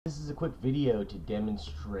This is a quick video to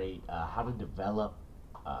demonstrate how to develop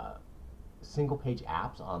single page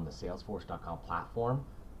apps on the Salesforce.com platform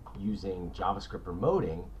using JavaScript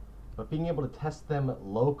remoting, but being able to test them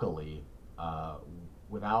locally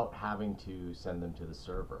without having to send them to the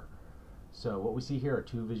server. So what we see here are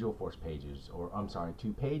two Visualforce pages, or I'm sorry,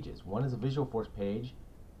 two pages. One is a Visualforce page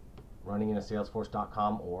running in a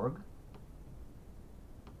Salesforce.com org.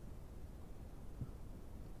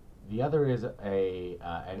 The other is an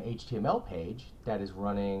HTML page that is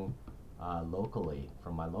running locally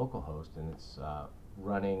from my local host, and it's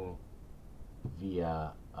running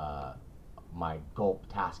via my Gulp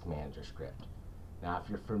task manager script. Now, if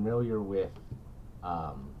you're familiar with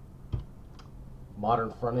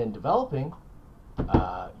modern front-end developing,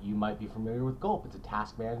 you might be familiar with Gulp. It's a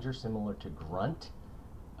task manager similar to Grunt,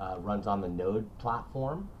 runs on the Node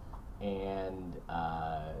platform, and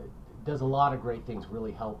does a lot of great things,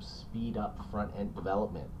 really helps speed up front-end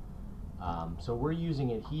development. So we're using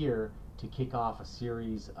it here to kick off a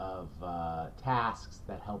series of tasks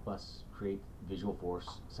that help us create Visualforce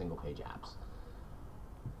single-page apps.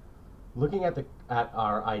 Looking at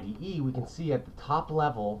our IDE, we can see at the top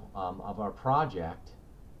level of our project,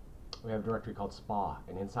 we have a directory called SPA,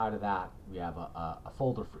 and inside of that we have a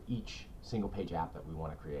folder for each single-page app that we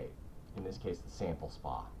want to create. In this case, the sample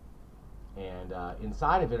SPA. And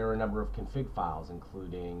inside of it are a number of config files,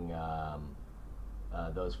 including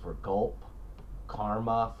those for Gulp,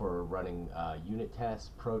 Karma for running unit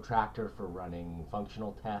tests, Protractor for running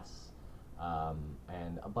functional tests,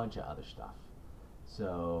 and a bunch of other stuff.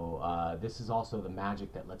 So this is also the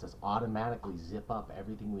magic that lets us automatically zip up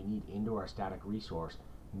everything we need into our static resource,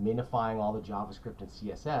 minifying all the JavaScript and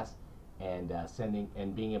CSS,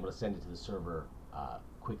 and being able to send it to the server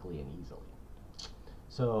quickly and easily.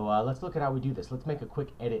 So let's look at how we do this. Let's make a quick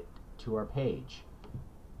edit to our page.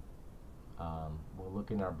 We'll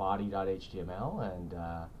look in our body.html, and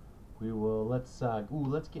we will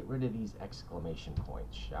let's get rid of these exclamation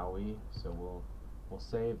points, shall we? So we'll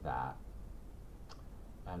save that,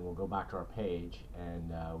 and we'll go back to our page,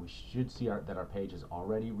 and we should see that our page is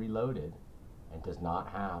already reloaded and does not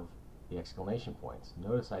have the exclamation points.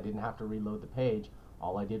 Notice I didn't have to reload the page.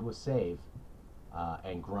 All I did was save,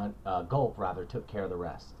 and Gulp rather took care of the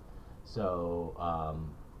rest. So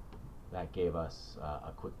that gave us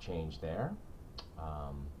a quick change there.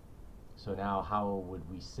 So now how would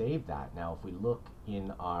we save that? Now if we look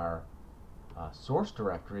in our source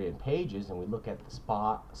directory and pages, and we look at the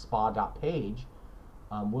spa.page,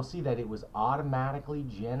 we'll see that it was automatically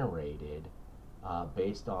generated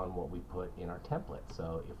based on what we put in our template.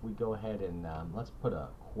 So if we go ahead and let's put a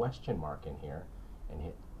question mark in here and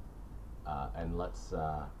hit and let's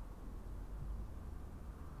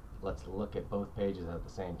look at both pages at the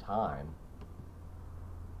same time,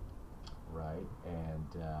 right?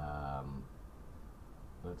 And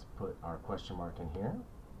let's put our question mark in here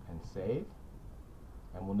and save,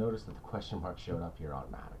 and we'll notice that the question mark showed up here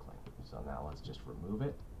automatically. So now let's just remove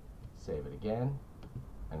it, save it again,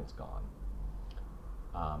 and it's gone.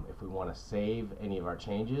 If we want to save any of our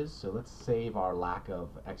changes, so let's save our lack of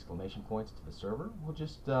exclamation points to the server. We'll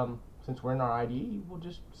just, since we're in our IDE, we'll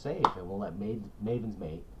just save, and we'll let Maven's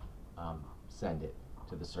Mate send it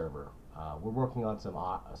to the server. We're working on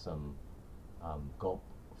some Gulp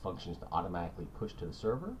functions to automatically push to the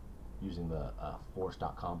server using the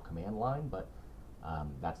force.com command line, but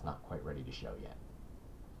that's not quite ready to show yet.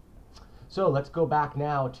 So let's go back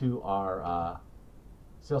now to our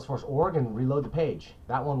Salesforce org and reload the page.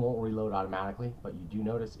 That one won't reload automatically, but you do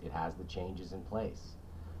notice it has the changes in place.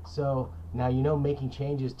 So now you know making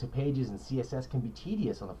changes to pages and CSS can be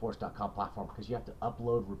tedious on the Force.com platform because you have to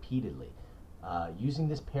upload repeatedly. Using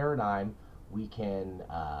this paradigm, we can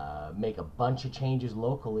make a bunch of changes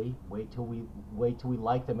locally, wait till we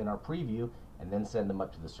like them in our preview, and then send them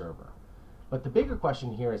up to the server. But the bigger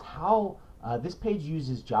question here is how this page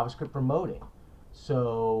uses JavaScript remoting.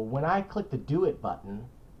 So when I click the Do It button,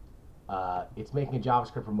 it's making a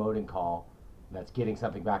JavaScript remoting call that's getting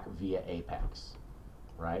something back via Apex,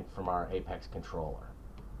 right, from our Apex controller.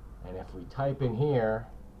 And if we type in here,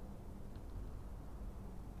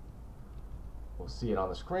 we'll see it on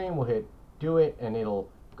the screen. We'll hit Do It, and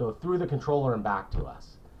it'll go through the controller and back to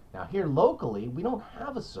us. Now here locally, we don't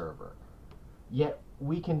have a server, yet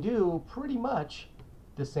we can do pretty much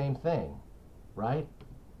the same thing, right?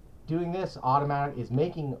 Doing this automatic is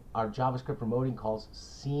making our JavaScript remoting calls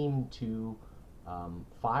seem to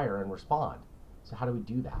fire and respond. So how do we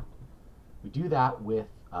do that? We do that with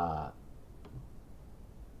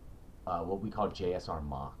what we call Jsr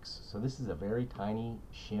Mocks. So this is a very tiny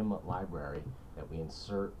shim library that we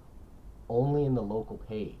insert only in the local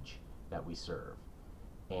page that we serve.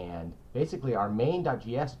 And basically our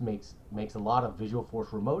main.js makes a lot of Visualforce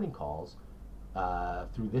remoting calls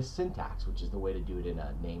through this syntax, which is the way to do it in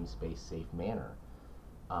a namespace safe manner.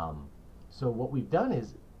 So what we've done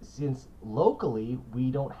is, since locally we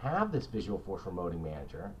don't have this Visualforce remoting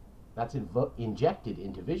manager that's injected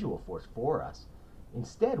into Visualforce for us,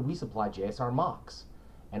 instead we supply Jsr Mocks.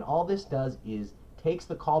 And all this does is takes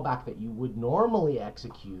the callback that you would normally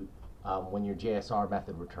execute when your JSR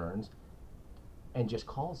method returns and just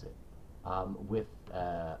calls it with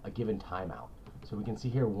a given timeout. So we can see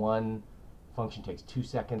here one function takes 2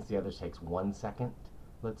 seconds, the other takes 1 second.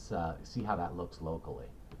 Let's see how that looks locally.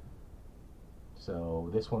 So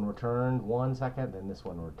this one returned 1 second, then this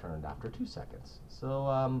one returned after 2 seconds. So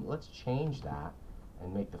let's change that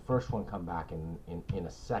and make the first one come back in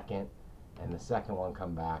a second, and the second one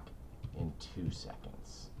come back in 2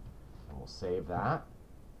 seconds. And we'll save that,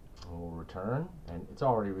 and we'll return. And it's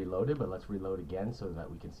already reloaded, but let's reload again so that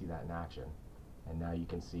we can see that in action. And now you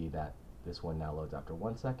can see that this one now loads after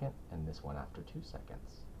 1 second, and this one after 2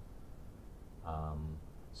 seconds.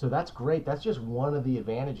 So that's great. That's just one of the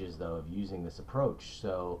advantages, though, of using this approach.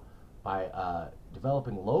 So by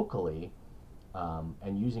developing locally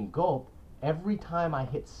and using Gulp, every time I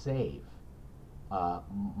hit save,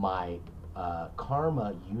 my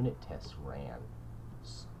Karma unit test ran,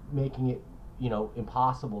 making it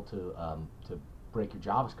impossible to break your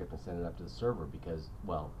JavaScript and send it up to the server because,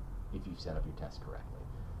 well, if you've set up your tests correctly.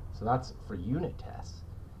 So that's for unit tests.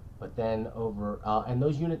 But then and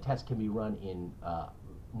those unit tests can be run in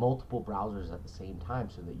multiple browsers at the same time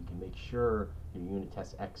so that you can make sure your unit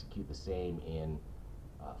tests execute the same in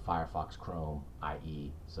Firefox, Chrome,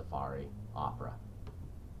 IE, Safari, Opera.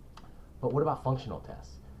 But what about functional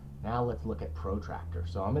tests? Now let's look at Protractor.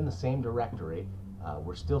 So I'm in the same directory.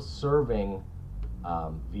 We're still serving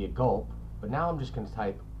via Gulp, but now I'm just going to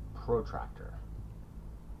type Protractor.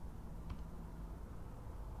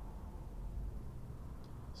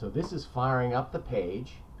 So this is firing up the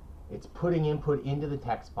page. It's putting input into the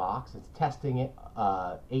text box. It's testing it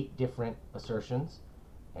 8 different assertions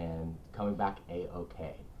and coming back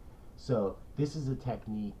A-OK. So this is a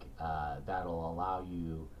technique that'll allow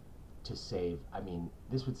you to save,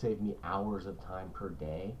 this would save me hours of time per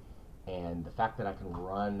day. And the fact that I can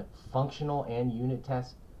run functional and unit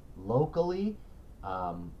tests locally,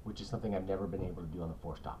 which is something I've never been able to do on the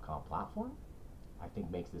Force.com platform, I think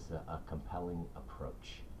makes this a compelling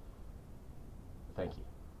approach. Thank you.